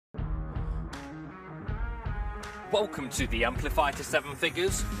Welcome to the Amplify to Seven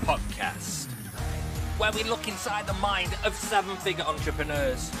Figures podcast, where we look inside the mind of seven-figure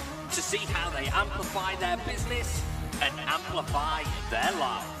entrepreneurs to see how they amplify their business and amplify their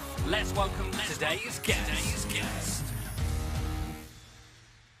life. Let's welcome today's guest.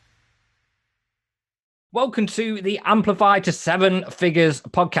 Welcome to the Amplify to Seven Figures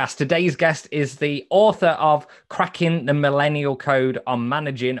podcast. Today's guest is the author of Cracking the Millennial Code on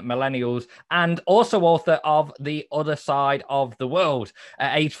Managing Millennials and also author of The Other Side of the World.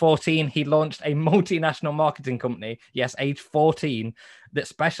 At age 14, he launched a multinational marketing company, yes, age 14, that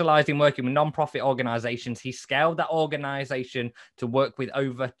specialized in working with non-profit organizations. He scaled that organization to work with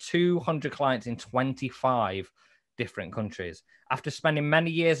over 200 clients in 25 different countries. After spending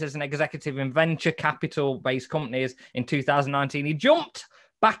many years as an executive in venture capital-based companies, in 2019, he jumped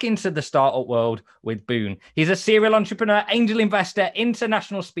back into the startup world with Boon. He's a serial entrepreneur, angel investor,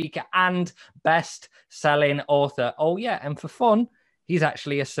 international speaker, and best-selling author. Oh, yeah, and for fun, he's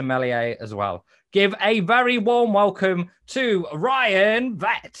actually a sommelier as well. Give a very warm welcome to Ryan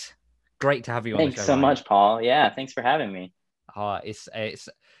Vett. Great to have you on the show. Thanks so much, Paul. Yeah, thanks for having me. It's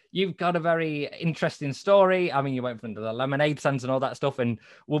You've got a very interesting story. I mean, you went from the lemonade stands and all that stuff, and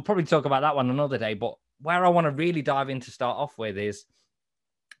we'll probably talk about that one another day. But where I want to really dive in to start off with is,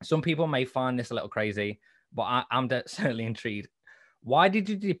 some people may find this a little crazy, but I'm certainly intrigued. Why did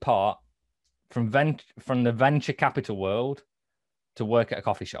you depart from the venture capital world to work at a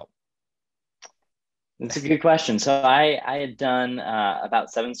coffee shop? That's a good question. So I had done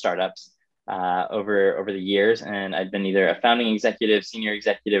about 7 startups over the years, and I've been either a founding executive, senior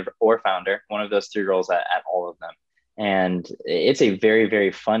executive, or founder, one of those 3 roles at all of them. And it's a very,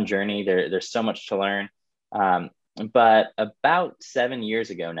 very fun journey. There's so much to learn. But about 7 years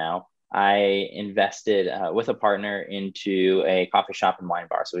ago now, I invested with a partner into a coffee shop and wine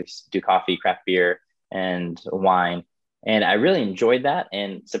bar. So we do coffee, craft beer, and wine. And I really enjoyed that.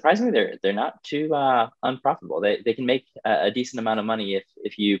 And surprisingly, they're not too unprofitable. They can make a decent amount of money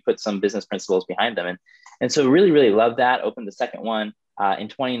if you put some business principles behind them. And so really, really loved that. Opened the second one in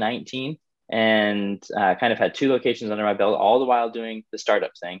 2019 and kind of had 2 locations under my belt, all the while doing the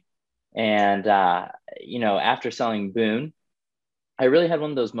startup thing. And, after selling Boon, I really had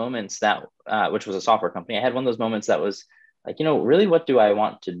one of those moments that, which was a software company. I had one of those moments that was like, really, what do I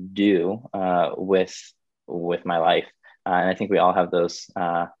want to do with my life? And I think we all have those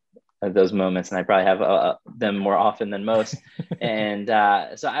moments, and I probably have them more often than most. And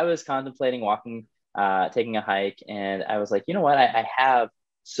so I was contemplating walking, taking a hike, and I was like, you know what? I have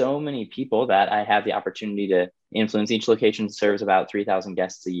so many people that I have the opportunity to influence. Each location serves about 3,000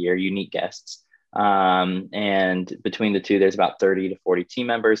 guests a year, unique guests. And between the 2, there's about 30 to 40 team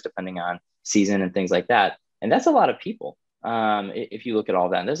members, depending on season and things like that. And that's a lot of people. If you look at all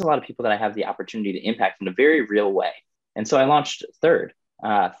that, and there's a lot of people that I have the opportunity to impact in a very real way. And so I launched Third.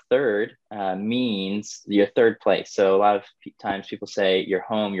 Third means your third place. So a lot of times people say your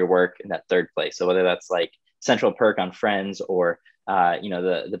home, your work, in that third place. So whether that's like Central Perk on Friends or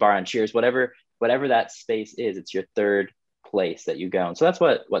the bar on Cheers, whatever that space is, it's your third place that you go. And so that's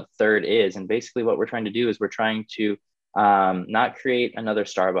what Third is. And basically what we're trying to do is we're trying to not create another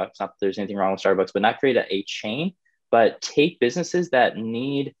Starbucks. Not that there's anything wrong with Starbucks, but not create a chain, but take businesses that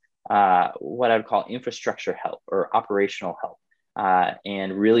need what I would call infrastructure help or operational help,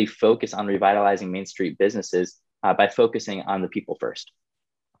 and really focus on revitalizing Main Street businesses by focusing on the people first.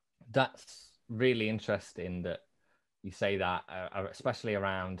 That's really interesting that you say that, especially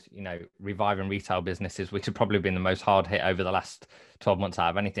around, reviving retail businesses, which have probably been the most hard hit over the last 12 months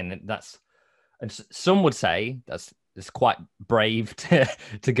out of anything. And some would say it's quite brave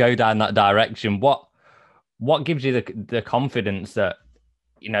to go down that direction. What gives you the confidence that,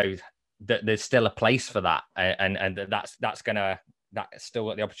 that there's still a place for that, and that's still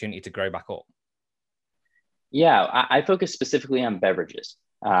got the opportunity to grow back up? Yeah, I focus specifically on beverages.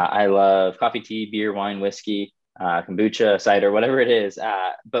 I love coffee, tea, beer, wine, whiskey, kombucha, cider, whatever it is.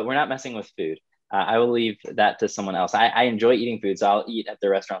 But we're not messing with food. I will leave that to someone else. I enjoy eating food, so I'll eat at the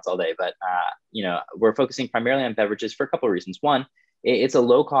restaurants all day. But we're focusing primarily on beverages for a couple of reasons. One, it's a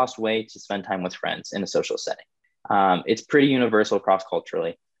low cost way to spend time with friends in a social setting. It's pretty universal cross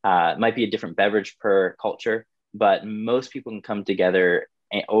culturally. It might be a different beverage per culture, but most people can come together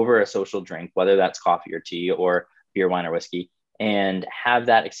over a social drink, whether that's coffee or tea or beer, wine, or whiskey, and have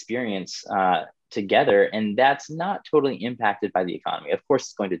that experience together. And that's not totally impacted by the economy. Of course,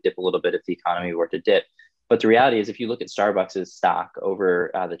 it's going to dip a little bit if the economy were to dip. But the reality is, if you look at Starbucks' stock over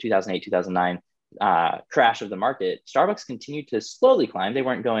the 2008, 2009 crash of the market, Starbucks continued to slowly climb. They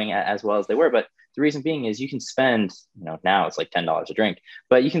weren't going as well as they were, but the reason being is you can spend, now it's like $10 a drink,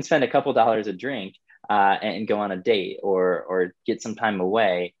 but you can spend a couple dollars a drink and go on a date or get some time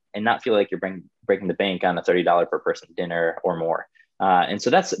away and not feel like you're breaking the bank on a $30 per person dinner or more. And so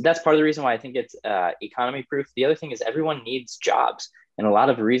that's part of the reason why I think it's economy proof. The other thing is everyone needs jobs, and a lot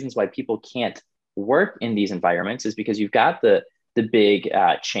of the reasons why people can't work in these environments is because you've got the big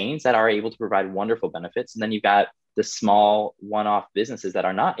chains that are able to provide wonderful benefits, and then you've got the small one-off businesses that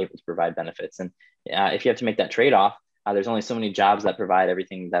are not able to provide benefits. And if you have to make that trade-off, there's only so many jobs that provide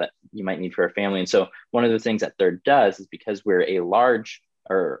everything that you might need for a family. And so one of the things that Third does is, because we're a large,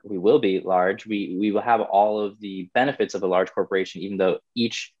 or we will be large, we will have all of the benefits of a large corporation, even though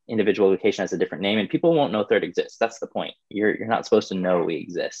each individual location has a different name, and people won't know Third exists. That's the point. You're not supposed to know we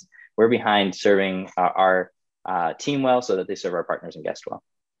exist. We're behind serving our team well so that they serve our partners and guests well.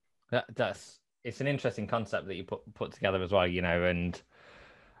 It's an interesting concept that you put together as well, and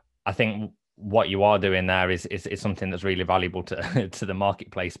I think what you are doing there is something that's really valuable to to the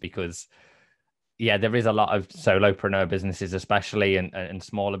marketplace, because there is a lot of solopreneur businesses, especially and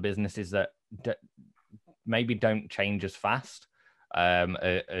smaller businesses that maybe don't change as fast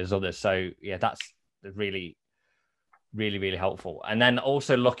as others. So that's really, really, really helpful. And then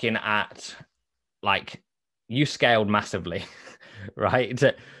also looking at, like, you scaled massively, right?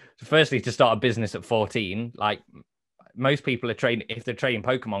 Firstly, to start a business at 14, like, most people are trading, if they're trading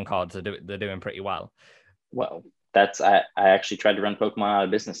Pokemon cards, they're doing pretty well. Well, I actually tried to run Pokemon out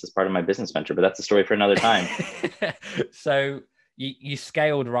of business as part of my business venture, but that's a story for another time. So you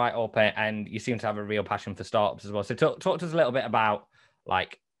scaled right up, and you seem to have a real passion for startups as well. So talk to us a little bit about,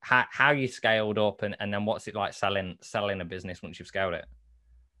 like, how you scaled up, and then what's it like selling a business once you've scaled it?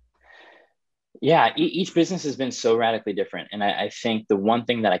 Yeah, each business has been so radically different. And I think the one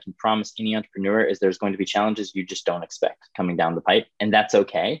thing that I can promise any entrepreneur is there's going to be challenges you just don't expect coming down the pipe, and that's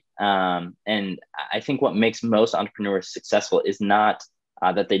okay. And I think what makes most entrepreneurs successful is not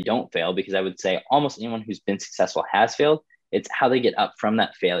that they don't fail, because I would say almost anyone who's been successful has failed. It's how they get up from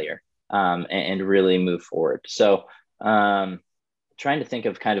that failure and really move forward. So trying to think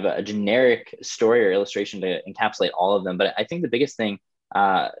of kind of a generic story or illustration to encapsulate all of them. But I think the biggest thing,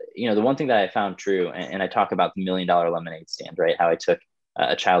 the one thing that I found true, and I talk about the $1 Million Lemonade Stand, right? How I took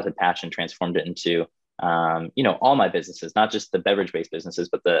a childhood passion, transformed it into, all my businesses, not just the beverage-based businesses,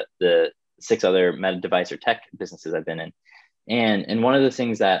 but the 6 other med device or tech businesses I've been in. And one of the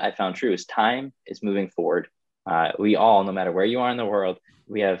things that I found true is time is moving forward. We all, no matter where you are in the world,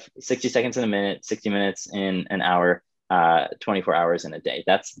 we have 60 seconds in a minute, 60 minutes in an hour, 24 hours in a day.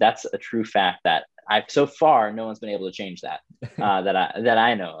 That's a true fact that so far no one's been able to change that that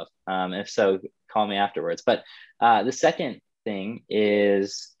I know of. If so, call me afterwards. But the second thing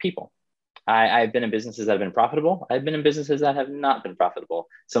is people. I've been in businesses that have been profitable. I've been in businesses that have not been profitable.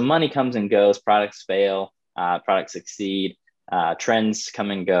 So money comes and goes, products fail, products succeed, trends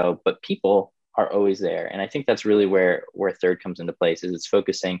come and go, but people are always there. And I think that's really where Third comes into place, is it's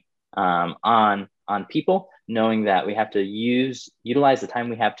focusing on people, knowing that we have to utilize the time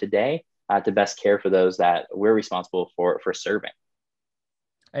we have today to best care for those that we're responsible for serving.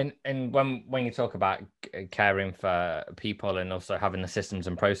 And when you talk about caring for people and also having the systems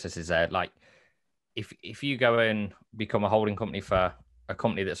and processes there, like, if you go and become a holding company for a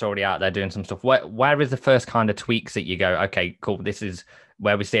company that's already out there doing some stuff, where is the first kind of tweaks that you go, okay, cool, this is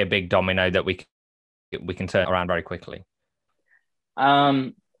where we see a big domino that we can turn around very quickly?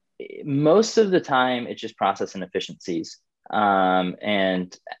 Most of the time, it's just process inefficiencies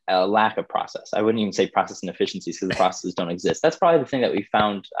and a lack of process. I wouldn't even say process inefficiencies, because the processes don't exist. That's probably the thing that we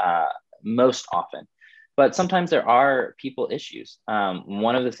found most often. But sometimes there are people issues.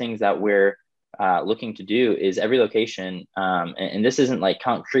 One of the things that we're looking to do is every location, and this isn't like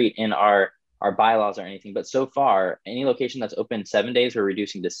concrete in our bylaws or anything, but so far, any location that's open 7 days, we're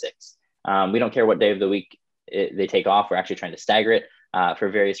reducing to 6. We don't care what day of the week they take off. We're actually trying to stagger it for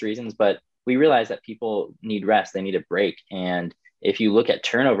various reasons, but we realize that people need rest. They need a break. And if you look at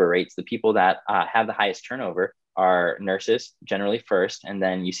turnover rates, the people that have the highest turnover are nurses, generally first, and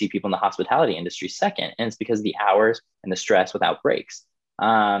then you see people in the hospitality industry second. And it's because of the hours and the stress without breaks,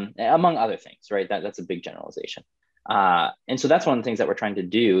 among other things, right? That's a big generalization. And so that's one of the things that we're trying to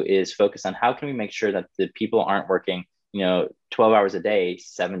do, is focus on how can we make sure that the people aren't working 12 hours a day,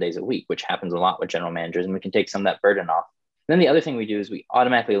 7 days a week, which happens a lot with general managers, and we can take some of that burden off. Then the other thing we do is we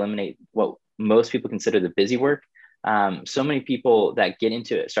automatically eliminate what most people consider the busy work. So many people that get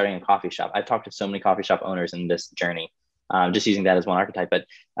into it, starting a coffee shop. I've talked to so many coffee shop owners in this journey, just using that as one archetype,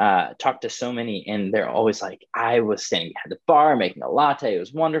 but talked to so many, and they're always like, I was standing behind the bar making a latte. It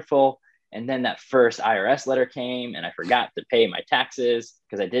was wonderful. And then that first IRS letter came, and I forgot to pay my taxes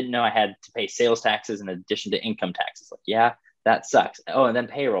because I didn't know I had to pay sales taxes in addition to income taxes. Like, yeah, that sucks. Oh, and then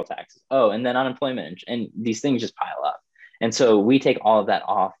payroll taxes. Oh, and then unemployment, and these things just pile up. And so we take all of that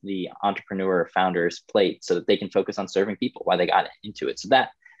off the entrepreneur founder's plate so that they can focus on serving people while they got into it. So that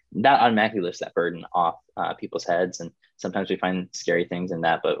automatically lifts that burden off people's heads. And sometimes we find scary things in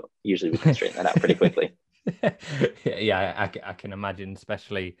that, but usually we can straighten that out pretty quickly. Yeah, I can imagine,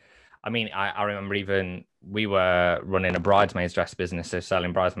 especially. I mean, I remember even we were running a bridesmaids dress business, so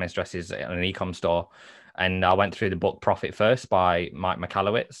selling bridesmaids dresses in an e-com store. And I went through the book Profit First by Mike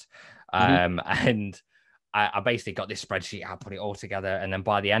Michalowicz. And I basically got this spreadsheet, I put it all together. And then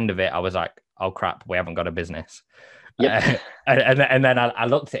by the end of it, I was like, oh crap, we haven't got a business. Yep. And then I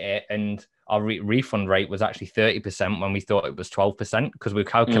looked at it, and our refund rate was actually 30% when we thought it was 12%, because we're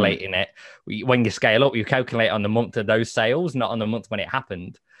calculating it. When you scale up, you calculate on the month of those sales, not on the month when it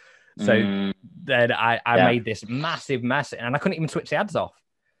happened. So then I made this massive mess, and I couldn't even switch the ads off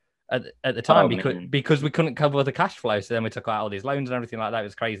at the time because we couldn't cover the cash flow. So then we took out all these loans and everything like that. It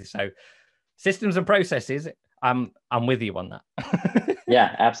was crazy. So systems and processes, I'm with you on that.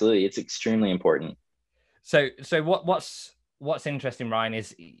 Yeah, absolutely. It's extremely important. So what's interesting, Ryan,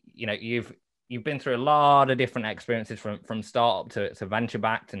 is, you know, you've been through a lot of different experiences from startup to venture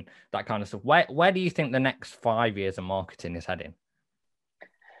backed and that kind of stuff. Where do you think the next 5 years of marketing is heading?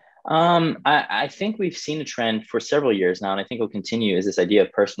 I think we've seen a trend for several years now, and I think will continue, is this idea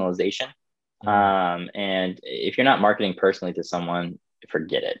of personalization. And if you're not marketing personally to someone,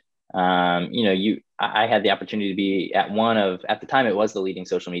 forget it. I had the opportunity to be at the time it was the leading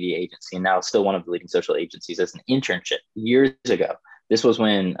social media agency, and now still one of the leading social agencies, as an internship years ago. This was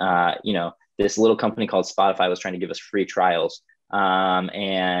when, this little company called Spotify was trying to give us free trials.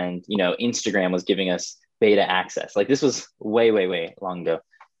 And Instagram was giving us beta access. Like, this was way, way, way long ago.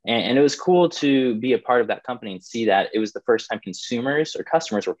 And it was cool to be a part of that company and see that it was the first time consumers or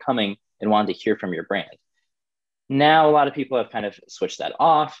customers were coming and wanted to hear from your brand. Now, a lot of people have kind of switched that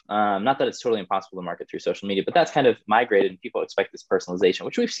off. Not that it's totally impossible to market through social media, but that's kind of migrated, and people expect this personalization,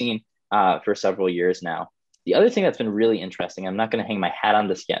 which we've seen for several years now. The other thing that's been really interesting, I'm not going to hang my hat on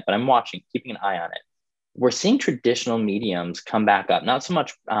this yet, but I'm watching, keeping an eye on it. We're seeing traditional mediums come back up, not so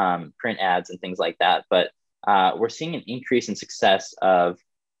much print ads and things like that, but we're seeing an increase in success of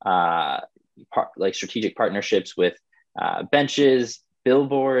strategic partnerships with benches,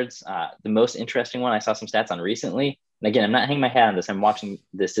 billboards. The most interesting one I saw some stats on recently, and again, I'm not hanging my hat on this, I'm watching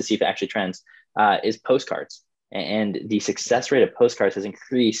this to see if it actually trends, is postcards. And the success rate of postcards has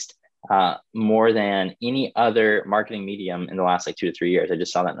increased more than any other marketing medium in the last 2 to 3 years. I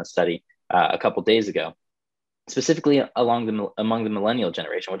just saw that in a study a couple days ago, specifically among the millennial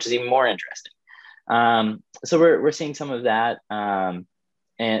generation, which is even more interesting. So we're seeing some of that.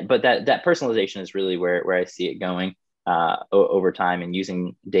 But that personalization is really where I see it going over time, and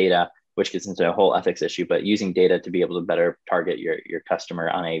using data, which gets into a whole ethics issue, but using data to be able to better target your customer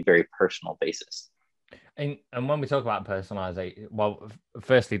on a very personal basis. And when we talk about personalization, well,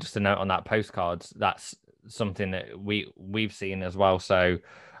 firstly, just a note on that postcards, that's something that we've seen as well. So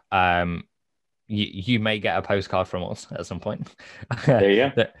you may get a postcard from us at some point. There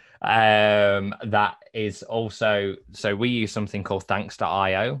you go. That is also, so we use something called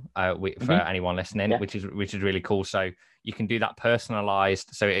thanks.io for anyone listening, which is really cool. So you can do that personalized,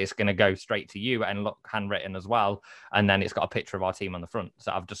 so it's going to go straight to you and look handwritten as well, and then it's got a picture of our team on the front.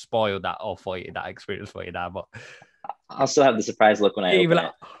 So I've just spoiled that all for you, that experience for you now, but I'll still have the surprise look when I open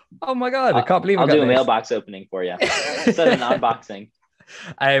it. Oh my god, I can't believe I'll do a mailbox opening for you instead of an unboxing.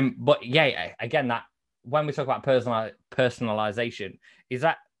 But yeah, again, that when we talk about personalization, is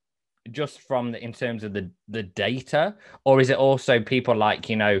that just in terms of the data, or is it also people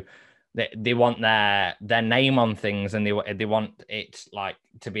they want their name on things, and they want it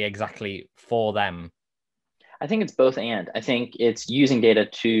to be exactly for them? I think it's both, and I think it's using data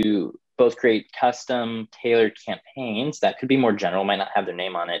to both create custom tailored campaigns that could be more general, might not have their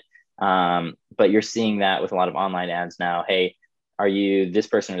name on it, but you're seeing that with a lot of online ads now. Hey, are you this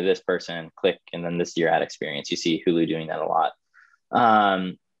person or this person? Click, and then this is your ad experience. You see Hulu doing that a lot.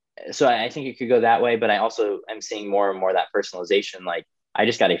 So I think it could go that way, but I also am seeing more and more of that personalization. Like, I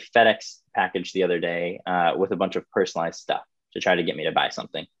just got a FedEx package the other day with a bunch of personalized stuff to try to get me to buy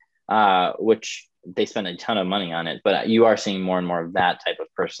something, which they spend a ton of money on it. But you are seeing more and more of that type of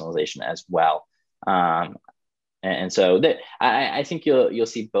personalization as well. And so I think you'll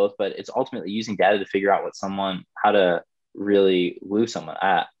see both, but it's ultimately using data to figure out how to really woo someone.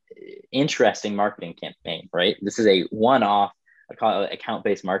 Interesting marketing campaign, right? This is a one-off, I call it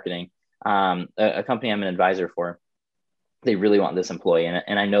account-based marketing. A company I'm an advisor for, they really want this employee,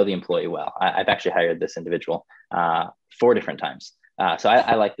 and I know the employee well. I've actually hired this individual 4 different times. So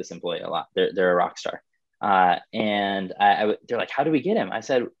I like this employee a lot. They're a rock star. They're like, how do we get him? I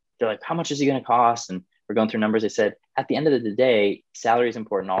said, they're like, how much is he going to cost? And we're going through numbers. They said, at the end of the day, salary is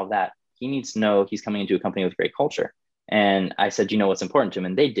important, all of that. He needs to know he's coming into a company with great culture. And I said, you know what's important to him?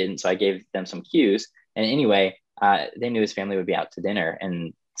 And they didn't. So I gave them some cues. And anyway, they knew his family would be out to dinner.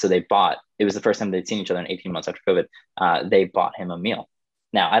 And so it was the first time they'd seen each other in 18 months after COVID. They bought him a meal.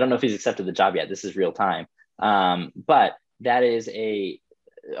 Now, I don't know if he's accepted the job yet. This is real time. But that is a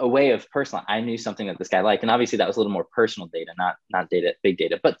way of personal. I knew something that this guy liked. And obviously that was a little more personal data, not data, big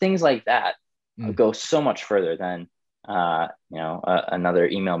data, but things like that go so much further than, another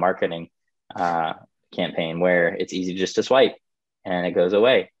email marketing campaign where it's easy just to swipe and it goes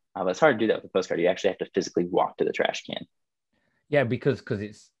away. But it's hard to do that with a postcard. You actually have to physically walk to the trash can. Yeah, because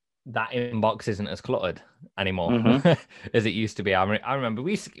it's that inbox isn't as cluttered anymore as it used to be. I remember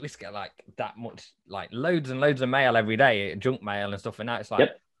we used to get like that much, like loads and loads of mail every day, junk mail and stuff. And now it's like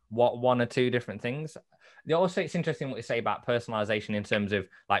one or two different things. Also, it's interesting what you say about personalization in terms of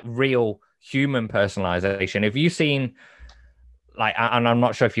like real human personalization. Have you seen, like, and I'm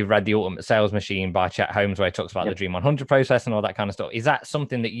not sure if you've read The Ultimate Sales Machine by Chet Holmes, where he talks about the Dream 100 process and all that kind of stuff. Is that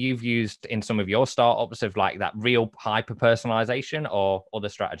something that you've used in some of your startups of like that real hyper personalization or other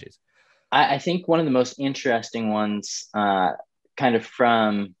strategies? I think one of the most interesting ones, kind of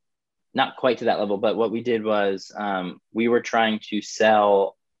from not quite to that level, but what we did was we were trying to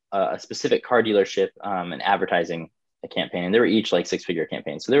sell a specific car dealership an advertising campaign, and they were each like 6-figure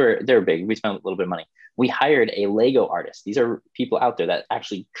campaigns. So they were big. We spent a little bit of money. We hired a Lego artist. These are people out there that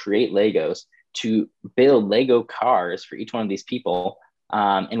actually create Legos to build Lego cars for each one of these people.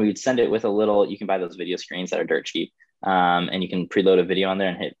 And we would send it with you can buy those video screens that are dirt cheap. And you can preload a video on there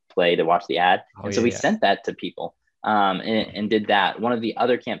and hit play to watch the ad. So we sent that to people and did that. One of the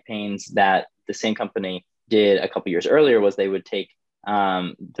other campaigns that the same company did a couple years earlier was they would take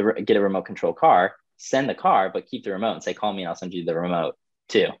get a remote control car, send the car, but keep the remote and say, call me and I'll send you the remote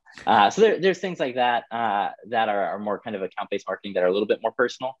too. So there's things like that that are more kind of account-based marketing that are a little bit more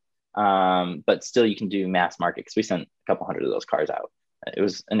personal, but still you can do mass market because we sent a couple hundred of those cars out. It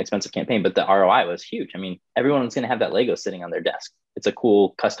was an expensive campaign, but the ROI was huge. I mean, everyone's going to have that Lego sitting on their desk. It's a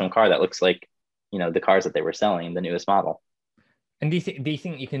cool custom car that looks like, the cars that they were selling, the newest model. And do you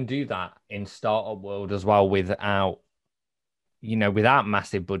think you can do that in startup world as well without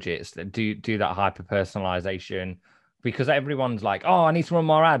massive budgets that do that hyper personalization? Because everyone's like, oh, I need to run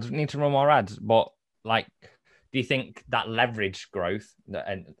more ads. But like, do you think that leverage growth,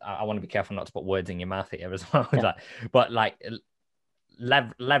 and I want to be careful not to put words in your mouth here as well, but like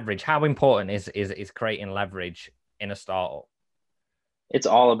leverage, how important is creating leverage in a startup? It's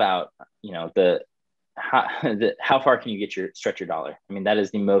all about, how far can you stretch your dollar? I mean, that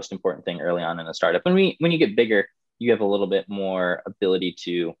is the most important thing early on in a startup. When you get bigger, you have a little bit more ability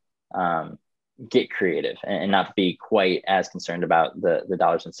to get creative and not be quite as concerned about the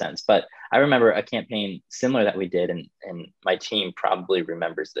dollars and cents. But I remember a campaign similar that we did, and my team probably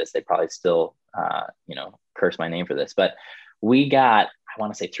remembers this. They probably still, curse my name for this, but we got, I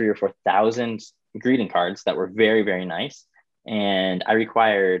want to say 3,000 or 4,000 greeting cards that were very, very nice. And I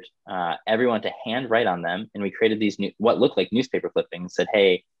required everyone to hand write on them. And we created these what looked like newspaper clippings, said,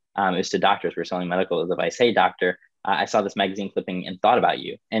 hey, it was to doctors. We're selling medical advice. Hey, doctor, I saw this magazine clipping and thought about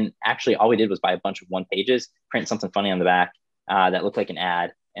you. And actually, all we did was buy a bunch of 1-pages, print something funny on the back that looked like an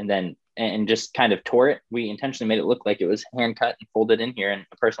ad, and just kind of tore it. We intentionally made it look like it was hand cut and folded in here in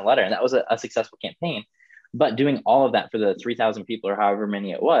a personal letter. And that was a successful campaign. But doing all of that for the 3,000 people or however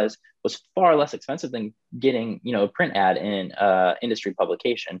many it was far less expensive than getting, a print ad in industry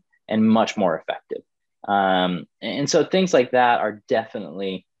publication, and much more effective. And so things like that are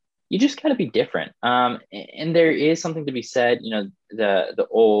definitely, you just got to be different. And there is something to be said, the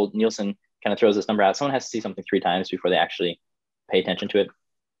old Nielsen kind of throws this number out. Someone has to see something 3 times before they actually pay attention to it.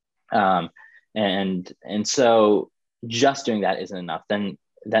 And so just doing that isn't enough. Then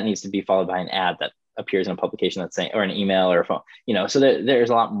that needs to be followed by an ad that appears in a publication that's saying, or an email or a phone, so there's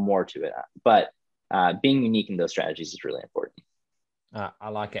a lot more to it, but being unique in those strategies is really important. I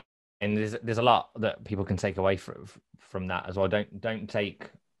like it. And there's a lot that people can take away from that as well. Don't take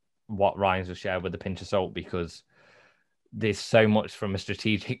what Ryan's will share with a pinch of salt, because there's so much from a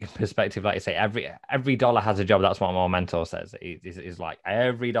strategic perspective. Like you say, every dollar has a job. That's what my mentor says. Is like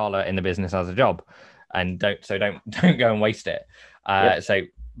every dollar in the business has a job, and don't go and waste it. So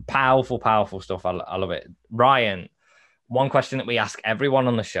powerful stuff. I love it. Ryan, one question that we ask everyone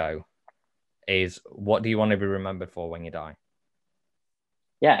on the show is, what do you want to be remembered for when you die?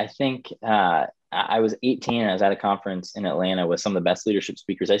 Yeah, I think I was 18 and I was at a conference in Atlanta with some of the best leadership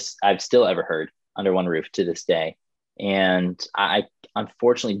speakers I've still ever heard under one roof to this day. And I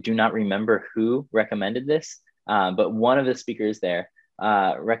unfortunately do not remember who recommended this, but one of the speakers there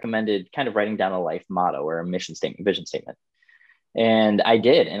recommended kind of writing down a life motto or a mission statement, vision statement. And I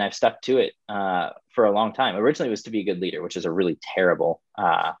did, and I've stuck to it for a long time. Originally, it was to be a good leader, which is a really terrible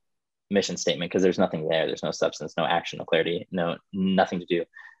mission statement because there's nothing there. There's no substance, no action, no clarity, nothing to do.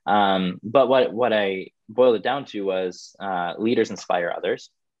 But what I boiled it down to was leaders inspire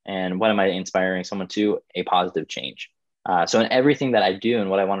others. And what am I inspiring someone to? A positive change. So in everything that I do and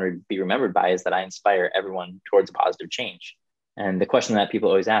what I want to be remembered by is that I inspire everyone towards a positive change. And the question that people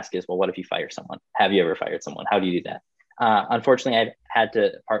always ask is, well, what if you fire someone? Have you ever fired someone? How do you do that? Unfortunately, I've had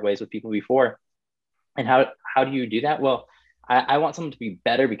to part ways with people before. And how do you do that? Well, I want someone to be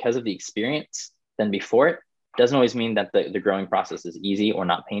better because of the experience than before it. Doesn't always mean that the growing process is easy or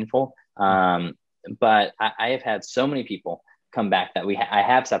not painful. But I have had so many people come back that I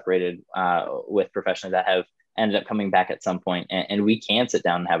have separated with professionally that have ended up coming back at some point, and we can sit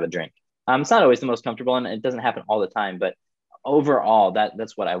down and have a drink. It's not always the most comfortable, and it doesn't happen all the time, but overall,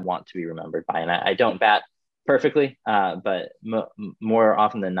 that's what I want to be remembered by. And I don't bat perfectly, but more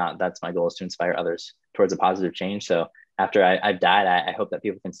often than not, that's my goal, is to inspire others towards a positive change. So after I've died, I hope that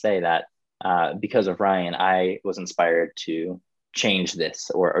people can say that because of Ryan, I was inspired to change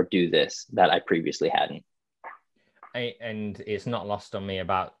this or do this that I previously hadn't. And it's not lost on me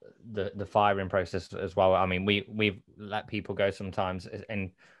about the firing process as well. I mean, we've let people go sometimes,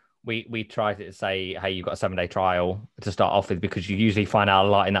 and we try to say, hey, you've got a 7-day trial to start off with, because you usually find out a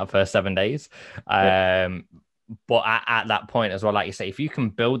lot in that first 7 days. But at that point as well, like you say, if you can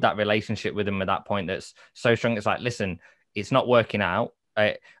build that relationship with them at that point that's so strong, it's like, listen, it's not working out,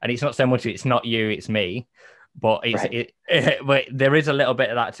 and it's not so much it's not you, it's me, but but there is a little bit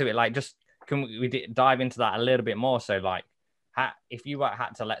of that to it. Like, just can we dive into that a little bit more? So like, if you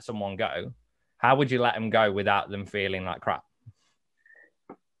had to let someone go, how would you let them go without them feeling like crap?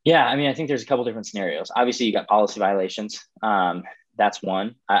 Yeah, I mean, I think there's a couple different scenarios. Obviously, you got policy violations. That's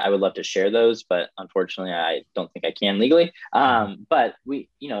one. I would love to share those, but unfortunately, I don't think I can legally. But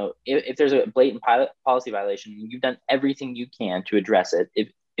if there's a blatant policy violation, you've done everything you can to address it.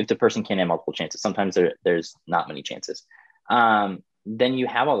 If the person can have multiple chances, sometimes there's not many chances. Then you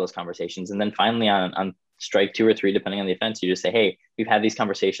have all those conversations, and then finally on strike 2 or 3, depending on the offense, you just say, hey, we've had these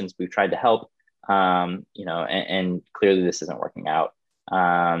conversations, we've tried to help, and clearly this isn't working out.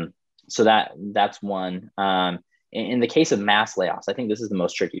 So that's one. In the case of mass layoffs, I think this is the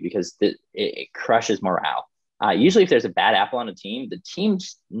most tricky because it crushes morale. Usually if there's a bad apple on a team, the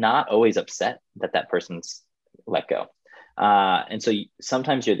team's not always upset that person's let go. And so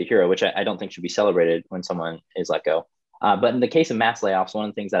sometimes you're the hero, which I don't think should be celebrated when someone is let go. But in the case of mass layoffs, one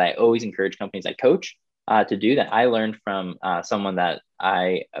of the things that I always encourage companies I coach to do, that I learned from someone that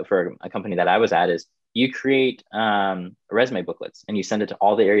for a company that I was at, is you create resume booklets and you send it to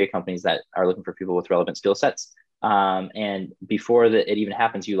all the area companies that are looking for people with relevant skill sets. And before it even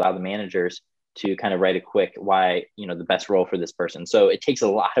happens, you allow the managers to kind of write a quick why, the best role for this person. So it takes a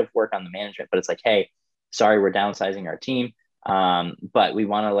lot of work on the management, but it's like, hey, sorry, we're downsizing our team. But we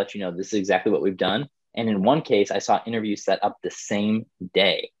want to let you know this is exactly what we've done. And in one case, I saw interviews set up the same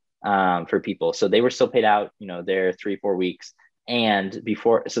day for people. So they were still paid out, their 3-4 weeks. And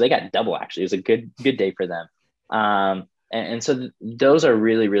so they got double, actually. It was a good day for them. And so those are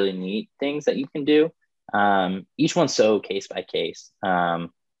really, really neat things that you can do. Each one's so case by case.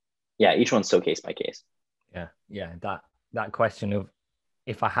 Each one's so case by case. Yeah. That question of,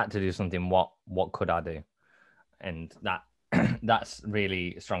 if I had to do something, what could I do? And that's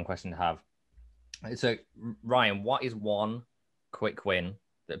really a strong question to have. So Ryan, what is one quick win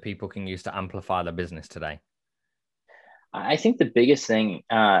that people can use to amplify their business today? I think the biggest thing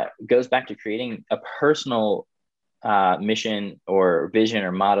goes back to creating a personal mission or vision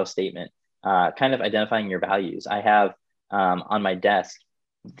or motto statement, kind of identifying your values. I have on my desk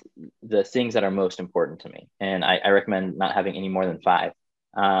the things that are most important to me, and I recommend not having any more than 5.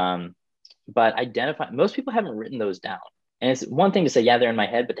 But most people haven't written those down. And it's one thing to say, yeah, they're in my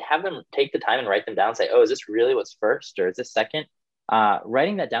head, but to have them take the time and write them down, say, oh, is this really what's first, or is this second?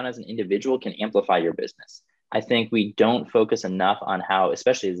 Writing that down as an individual can amplify your business. I think we don't focus enough on how,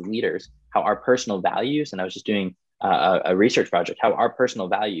 especially as leaders, how our personal values, and I was just doing a research project, how our personal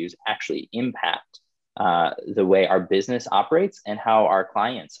values actually impact the way our business operates and how our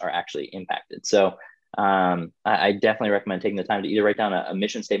clients are actually impacted. So I definitely recommend taking the time to either write down a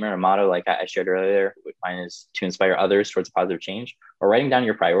mission statement or a motto, like I shared earlier. Mine is to inspire others towards positive change, or writing down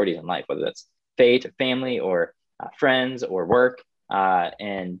your priorities in life, whether that's faith, or family, or friends, or work,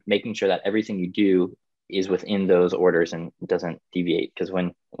 and making sure that everything you do is within those orders and doesn't deviate. Because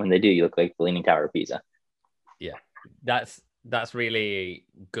when they do, you look like the Leaning Tower of Pisa. Yeah, That's really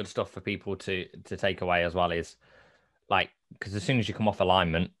good stuff for people to take away as well. Is like, because as soon as you come off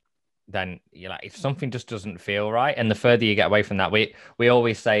alignment, then you're like, if something just doesn't feel right, and the further you get away from that, we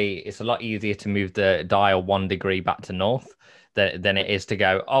always say it's a lot easier to move the dial 1 degree back to north than it is to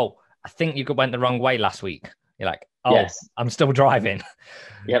go, oh, I think you went the wrong way last week. You're like, oh, yes. I'm still driving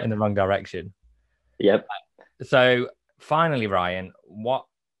in the wrong direction. Yep. So finally, Ryan, what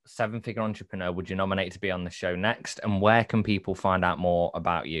 7-figure entrepreneur would you nominate to be on the show next, and where can people find out more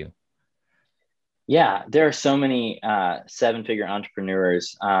about you? Yeah, there are so many 7-figure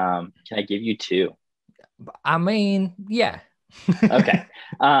entrepreneurs. Can I give you 2? I mean, yeah. Okay.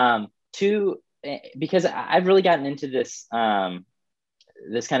 2, because I've really gotten into this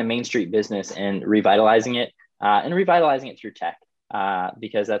this kind of Main Street business and revitalizing it through tech,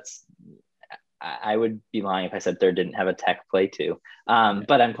 because I would be lying if I said there didn't have a tech play too.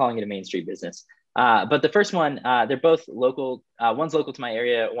 But I'm calling it a Main Street business. But the first one, they're both local. One's local to my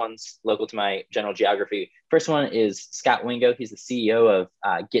area. One's local to my general geography. First one is Scott Wingo. He's the CEO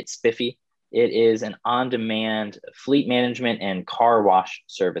of Get Spiffy. It is an on-demand fleet management and car wash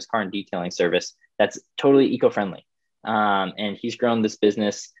service, car and detailing service that's totally eco-friendly. And he's grown this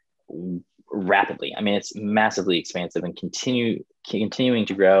business rapidly. I mean, it's massively expansive and continuing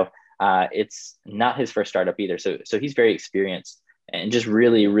to grow. It's not his first startup either. So he's very experienced and just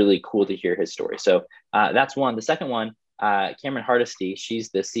really, really cool to hear his story. So that's one. The second one, Cameron Hardesty,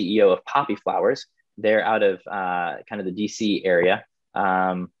 she's the CEO of Poppy Flowers. They're out of kind of the DC area.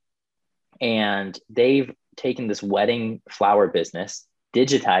 And they've taken this wedding flower business,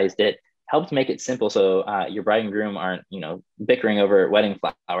 digitized it, helped make it simple so your bride and groom aren't, bickering over wedding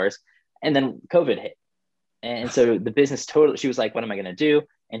flowers. And then COVID hit. And so the business she was like, what am I going to do?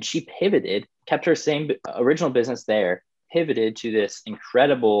 And she pivoted, kept her same original business there, pivoted to this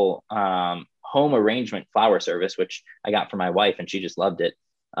incredible home arrangement flower service, which I got for my wife, and she just loved it.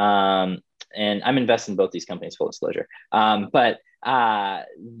 And I'm invested in both these companies, full disclosure. But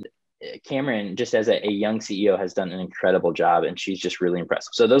Cameron, just as a young CEO, has done an incredible job, and she's just really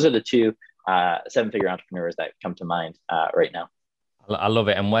impressive. So those are the 2 7-figure entrepreneurs that come to mind right now. I love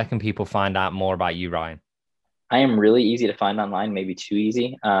it. And where can people find out more about you, Ryan? I am really easy to find online, maybe too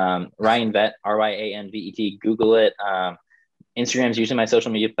easy. Ryan Vet, RyanVet. Google it. Instagram is usually my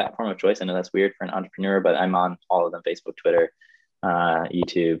social media platform of choice. I know that's weird for an entrepreneur, but I'm on all of them: Facebook, Twitter,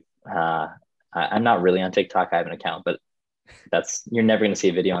 YouTube. I'm not really on TikTok. I have an account, but you're never going to see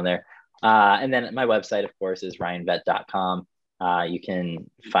a video on there. And then my website, of course, is ryanvet.com. You can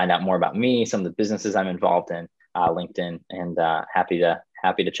find out more about me, some of the businesses I'm involved in, LinkedIn, and happy to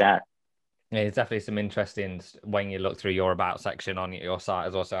chat. Yeah, there's definitely some interesting when you look through your about section on your site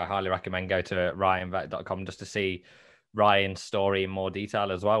as well. So I highly recommend go to ryanvet.com just to see Ryan's story in more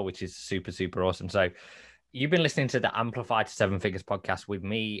detail as well, which is super, super awesome. So you've been listening to the Amplify to 7 Figures podcast with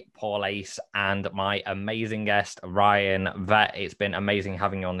me, Paul Ace, and my amazing guest, Ryan Vet. It's been amazing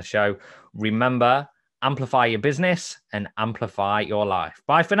having you on the show. Remember, amplify your business and amplify your life.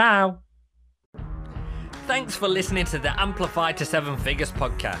 Bye for now. Thanks for listening to the Amplify to 7 Figures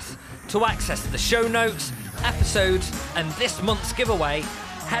podcast. To access the show notes, episodes, and this month's giveaway,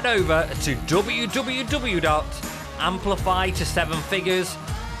 head over to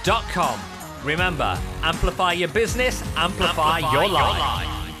www.amplifyto7figures.com. Remember, amplify your business, amplify your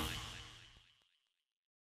life.